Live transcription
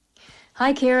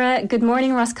Hi Ciara, good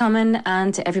morning Roscommon,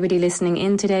 and to everybody listening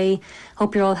in today.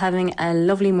 Hope you're all having a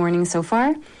lovely morning so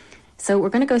far. So we're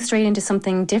going to go straight into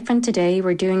something different today.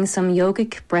 We're doing some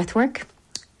yogic breathwork.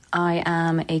 I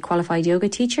am a qualified yoga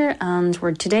teacher, and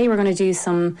today we're going to do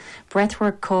some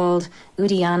breathwork called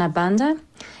Uddiyana Bandha.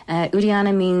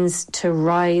 Uddiyana means to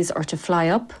rise or to fly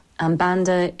up, and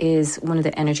Bandha is one of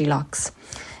the energy locks.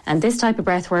 And this type of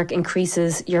breathwork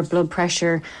increases your blood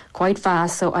pressure quite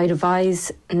fast, so I'd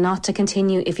advise not to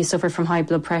continue if you suffer from high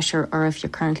blood pressure, or if you're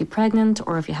currently pregnant,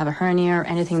 or if you have a hernia, or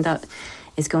anything that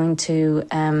is going to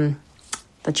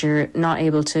that you're not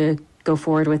able to go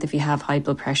forward with if you have high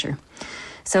blood pressure.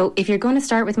 So if you're going to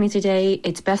start with me today,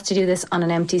 it's best to do this on an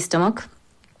empty stomach.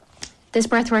 This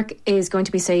breathwork is going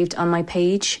to be saved on my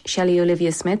page, Shelley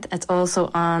Olivia Smith. It's also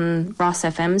on Ross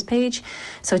FM's page,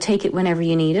 so take it whenever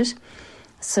you need it.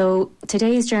 So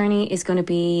today's journey is going to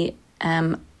be,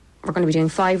 we're going to be doing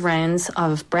 5 rounds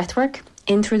of breathwork,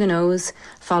 in through the nose,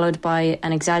 followed by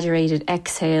an exaggerated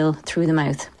exhale through the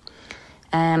mouth.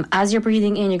 As you're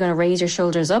breathing in, you're going to raise your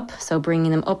shoulders up, so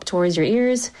bringing them up towards your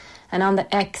ears. And on the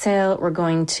exhale, we're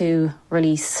going to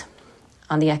release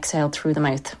on the exhale through the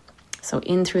mouth. So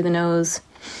in through the nose,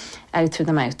 out through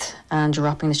the mouth, and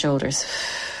dropping the shoulders.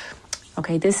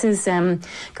 Okay, this is going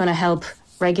to help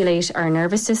regulate our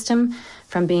nervous system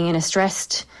from being in a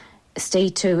stressed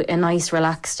state to a nice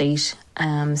relaxed state.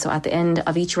 So at the end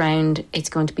of each round, it's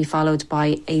going to be followed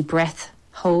by a breath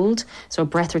hold, so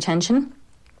breath retention.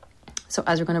 So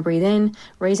as we're going to breathe in,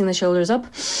 raising the shoulders up,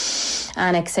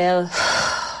 and exhale.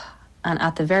 And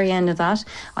at the very end of that,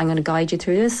 I'm going to guide you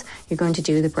through this. You're going to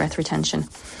do the breath retention.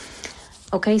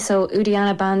 Okay, so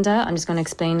Uddiyana Bandha, I'm just going to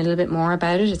explain a little bit more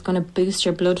about it. It's going to boost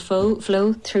your blood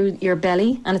flow through your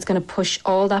belly, and it's going to push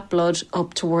all that blood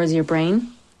up towards your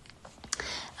brain.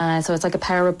 So it's like a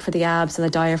power up for the abs and the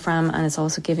diaphragm, and it's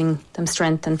also giving them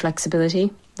strength and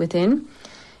flexibility within.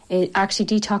 It actually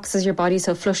detoxes your body,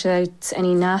 so flushes out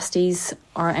any nasties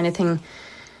or anything,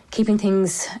 keeping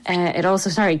things, it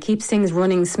also, keeps things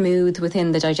running smooth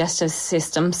within the digestive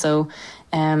system. So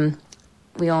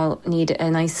we all need a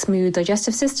nice smooth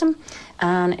digestive system.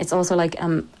 And it's also like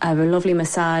a lovely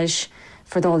massage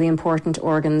for all the important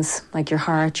organs, like your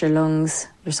heart, your lungs,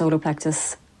 your solar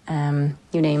plexus, you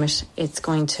name it. It's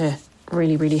going to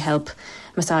really, really help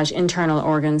massage internal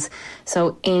organs.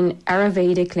 So in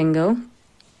Ayurvedic lingo,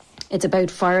 it's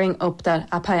about firing up that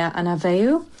apaya and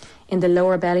avayu in the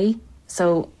lower belly.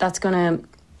 So that's going to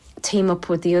team up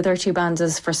with the other 2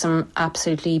 bandhas for some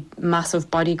absolutely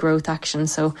massive body growth action.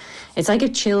 So it's like a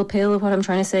chill pill, what I'm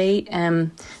trying to say.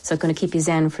 So it's going to keep you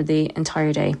zen for the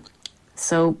entire day.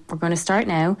 So we're going to start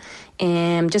now.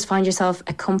 Just find yourself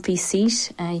a comfy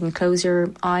seat. You can close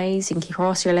your eyes, you can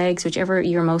cross your legs, whichever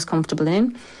you're most comfortable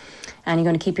in. And you're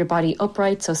going to keep your body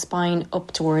upright, so spine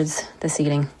up towards the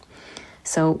ceiling.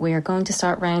 So we are going to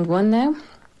start round 1 now.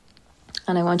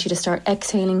 And I want you to start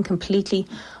exhaling completely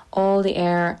all the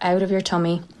air out of your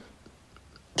tummy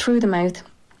through the mouth,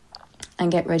 and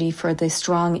get ready for the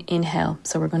strong inhale.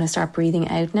 So we're going to start breathing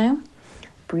out now.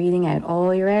 Breathing out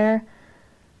all your air.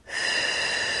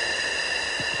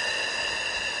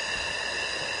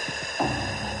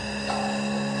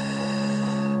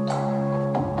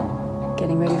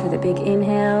 Getting ready for the big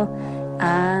inhale,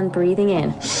 and breathing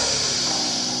in.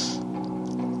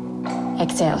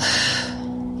 Exhale.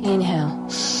 Inhale.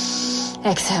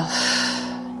 Exhale.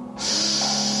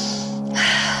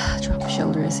 Drop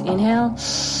shoulders. Inhale.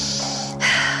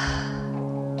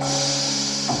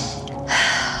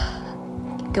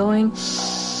 Keep going.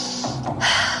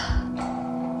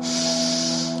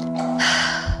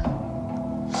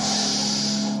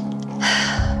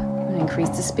 I'm going to increase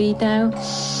the speed now.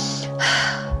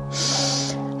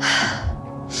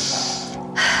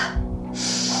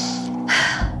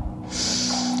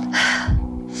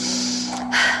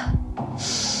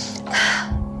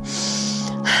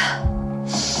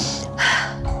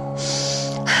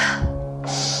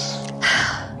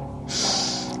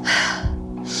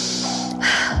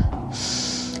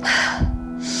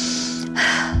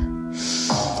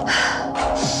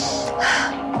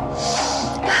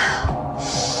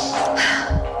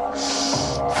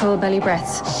 Full belly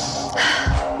breaths.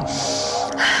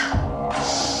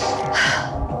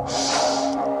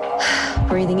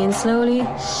 Breathing in slowly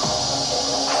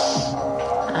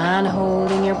and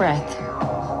holding your breath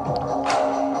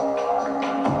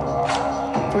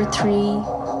for 3,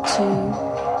 2,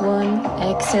 1.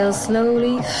 Exhale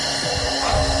slowly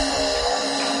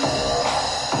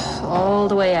all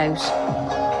the way out,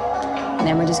 and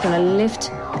then we're just going to lift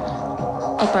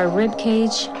up our rib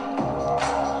cage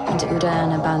into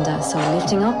Uddiyana Bandha. So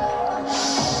lifting up,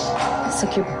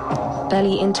 suck your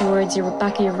belly in towards your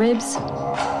back of your ribs.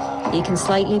 You can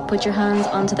slightly put your hands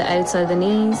onto the outside of the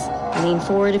knees. Lean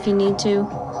forward if you need to.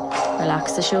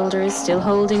 Relax the shoulders, still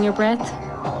holding your breath.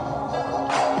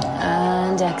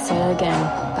 And exhale again.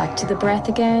 Back to the breath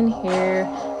again. Here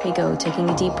we go. Taking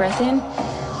a deep breath in.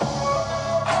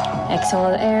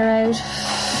 Exhale the air out.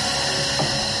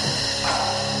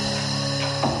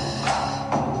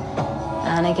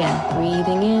 And again,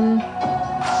 breathing in.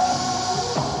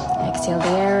 Exhale the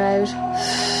air out.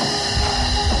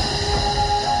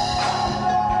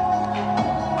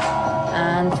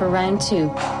 And for round 2,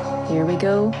 here we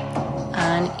go.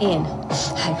 And in,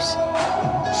 out.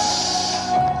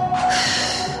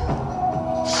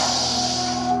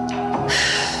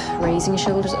 Raising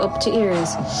shoulders up to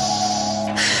ears.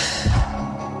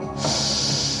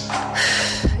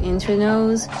 In through the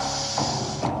nose,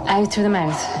 out through the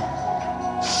mouth.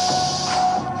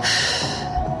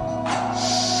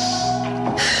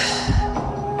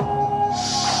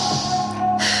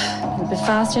 A little bit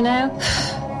faster now,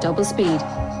 double speed.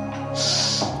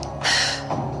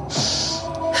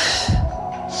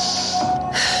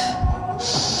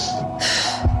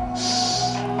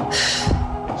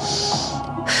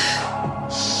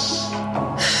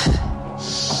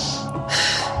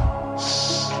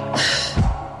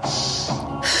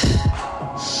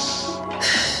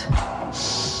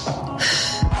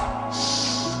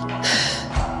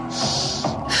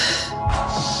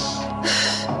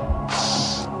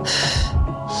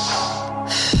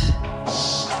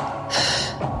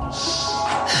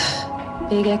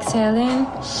 Big exhale in,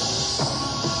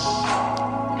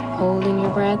 holding your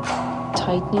breath,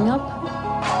 tightening up.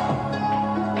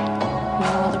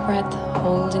 Another breath,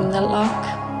 holding the lock.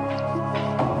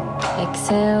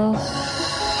 Exhale,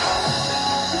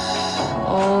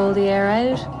 all the air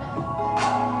out,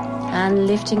 and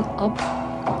lifting up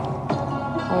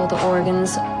all the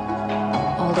organs,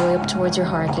 all the way up towards your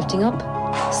heart. Lifting up,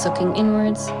 sucking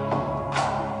inwards,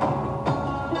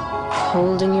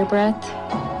 holding your breath.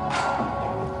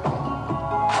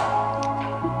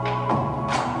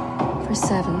 For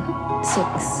 7, 6,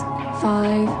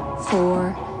 5,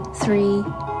 4, 3,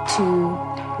 2,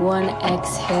 1.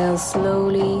 Exhale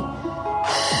slowly.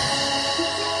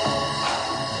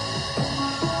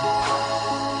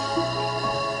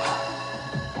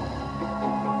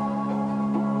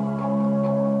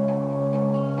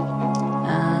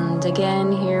 And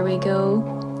again, here we go.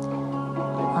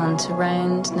 On to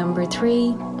round number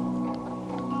 3.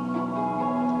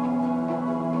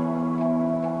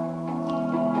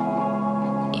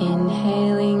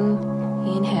 Inhaling,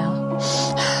 inhale.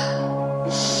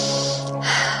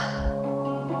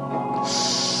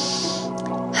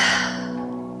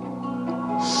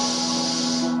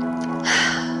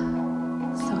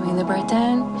 Slowing the breath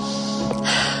down.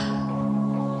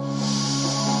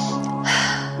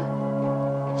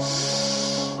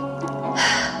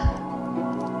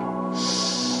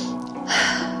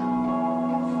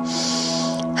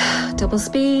 Double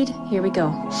speed, here we go.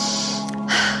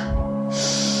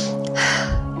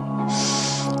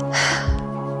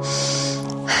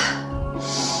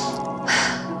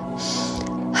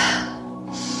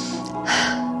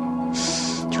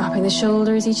 Dropping the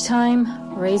shoulders each time,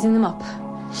 raising them up.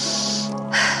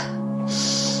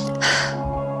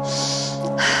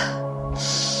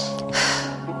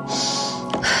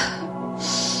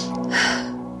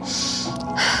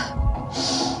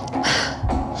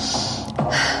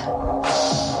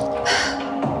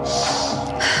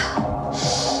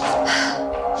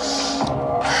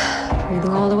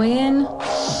 Breathing all the way in.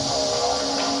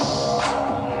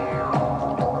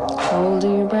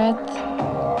 Holding your breath.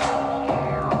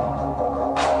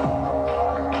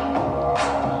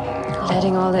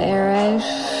 Letting all the air out.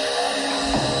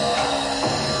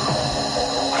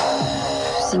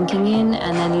 Sinking in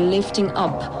and then lifting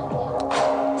up.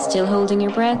 Still holding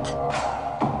your breath.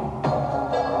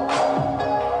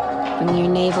 Bring your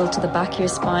navel to the back of your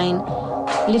spine.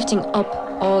 Lifting up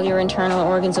all your internal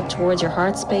organs up towards your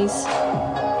heart space.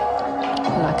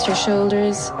 Relax your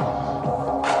shoulders.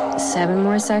 7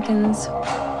 more seconds.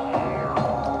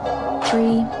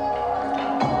 3,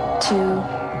 2,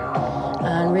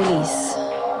 and release.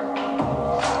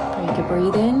 Break a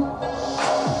breathe in.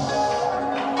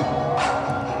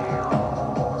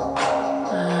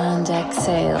 And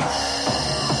exhale.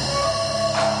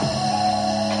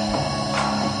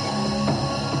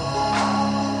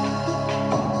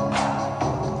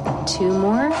 Two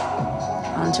more.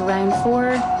 On to round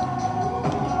 4.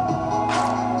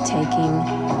 Taking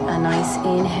a nice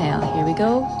inhale. Here we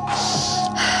go.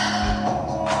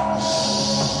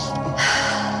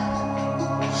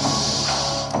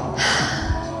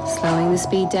 Slowing the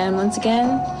speed down once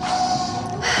again.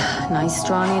 Nice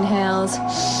strong inhales.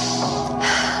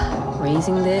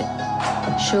 Raising the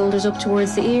shoulders up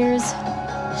towards the ears.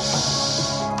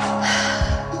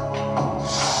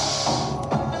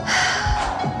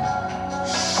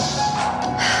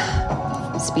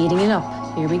 Speeding it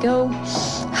up. Here we go.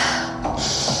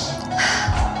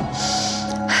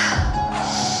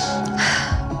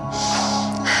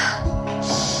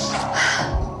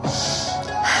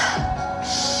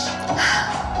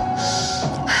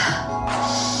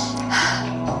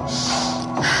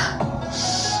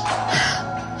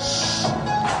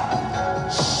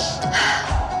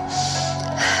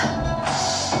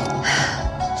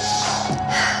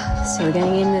 So we're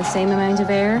getting in the same amount of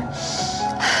air,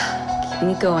 keeping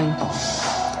it going.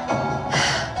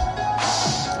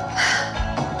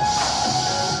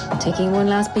 Taking one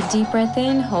last big deep breath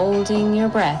in, holding your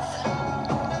breath.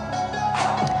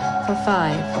 For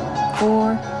 5,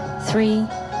 4, 3,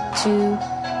 2,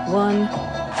 1,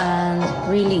 and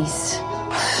release.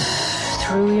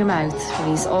 Through your mouth,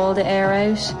 release all the air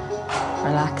out.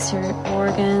 Relax your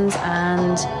organs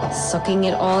and sucking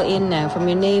it all in now from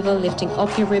your navel, lifting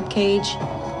up your rib cage,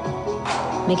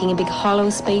 making a big hollow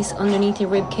space underneath your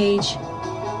rib cage.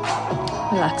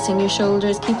 Relaxing your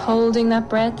shoulders, keep holding that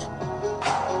breath.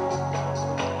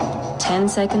 10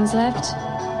 seconds left.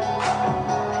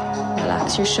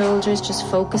 Relax your shoulders, just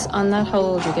focus on that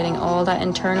hold. You're getting all that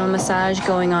internal massage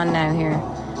going on now here.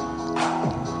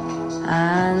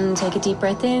 And take a deep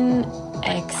breath in,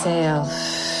 exhale.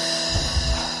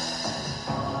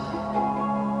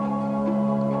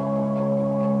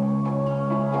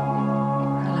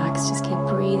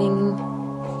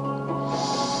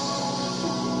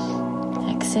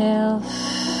 Exhale,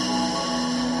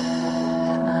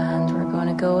 and we're going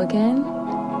to go again.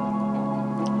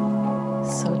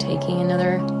 So taking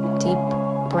another deep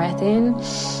breath in,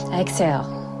 exhale,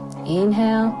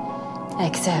 inhale,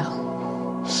 exhale.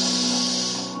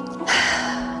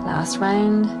 Last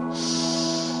round,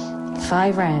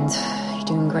 5 rounds. You're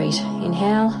doing great.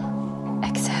 Inhale,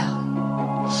 exhale.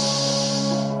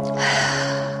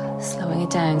 Slowing it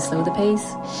down, slow the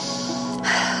pace.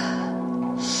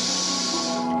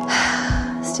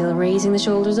 Still raising the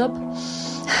shoulders up.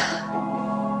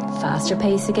 Faster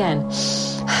pace again.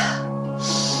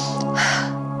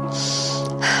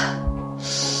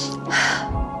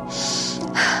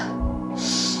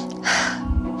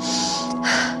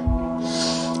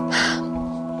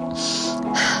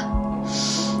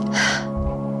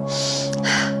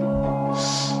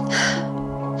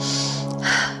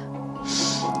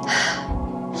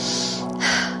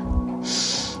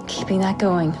 Keeping that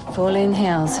going. Full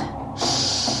inhales.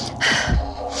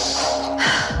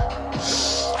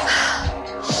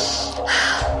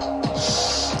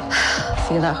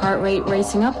 Feel that heart rate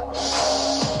racing up.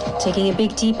 Taking a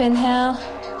big deep inhale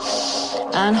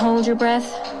and hold your breath.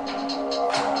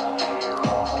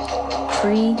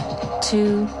 3,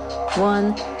 2,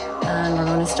 1, and we're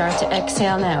going to start to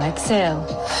exhale now. Exhale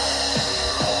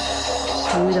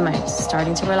through the mouth,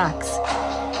 starting to relax.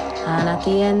 And at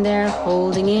the end there,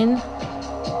 holding in,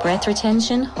 breath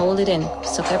retention, hold it in.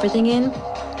 Suck everything in,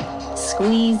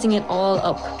 squeezing it all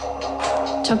up.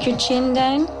 Tuck your chin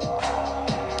down.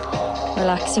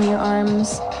 Relaxing your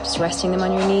arms, just resting them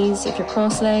on your knees. If you're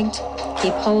cross-legged,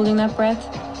 keep holding that breath.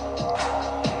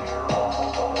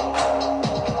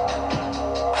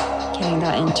 Getting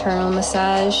that internal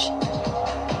massage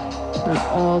on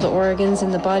all the organs in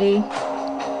the body.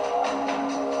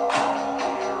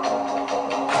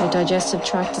 Your digestive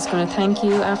tract is going to thank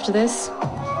you after this.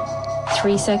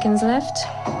 3 seconds left.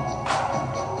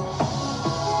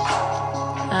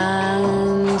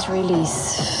 And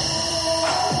release.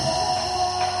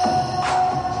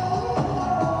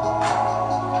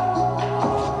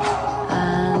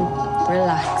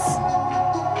 Relax.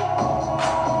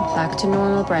 Back to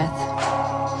normal breath.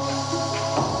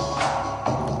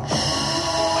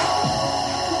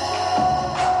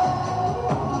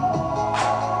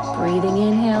 Breathing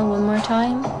inhale one more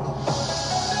time.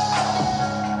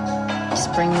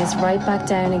 Just bring this right back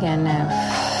down again now.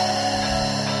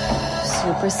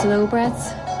 Super slow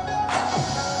breaths.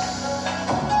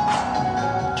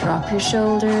 Drop your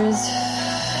shoulders.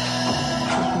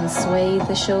 You can sway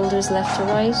the shoulders left to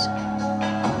right.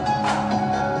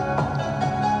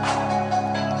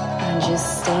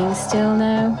 Just staying still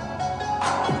now.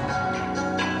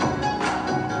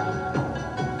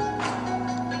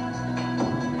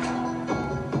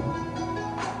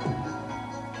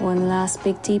 One last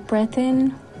big deep breath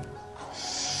in.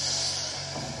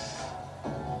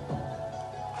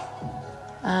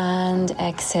 And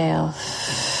exhale.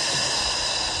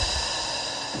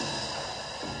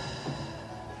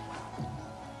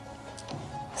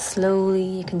 slowly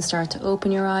you can start to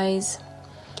open your eyes.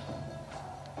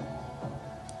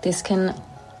 This can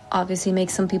obviously make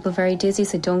some people very dizzy,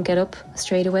 so don't get up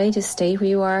straight away. Just stay where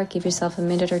you are. Give yourself a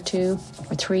minute or 2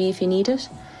 or 3 if you need it.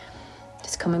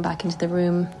 Just coming back into the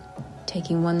room,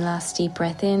 taking one last deep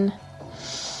breath in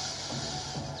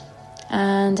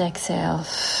and exhale.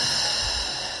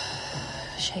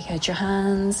 Shake out your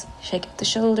hands, shake out the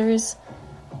shoulders,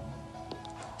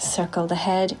 circle the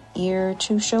head, ear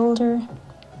to shoulder,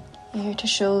 ear to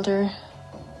shoulder.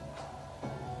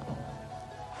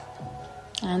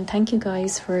 And thank you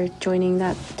guys for joining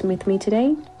that with me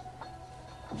today.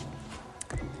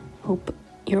 Hope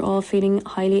you're all feeling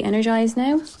highly energized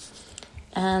now.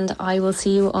 And I will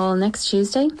see you all next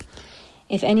Tuesday.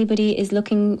 If anybody is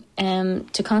looking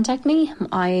to contact me,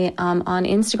 I am on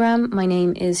Instagram. My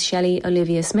name is Shelley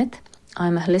Olivia Smith.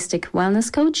 I'm a holistic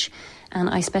wellness coach and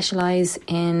I specialise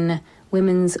in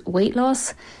women's weight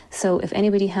loss. So if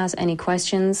anybody has any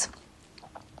questions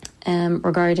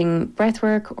regarding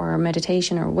breathwork or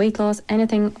meditation or weight loss,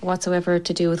 anything whatsoever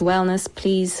to do with wellness,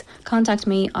 please contact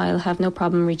me. I'll have no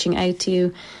problem reaching out to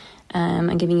you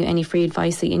and giving you any free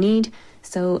advice that you need.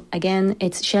 So again,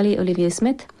 it's Shelley Olivia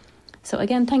Smith. So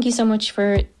again, thank you so much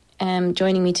for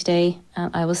joining me today.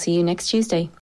 I will see you next Tuesday.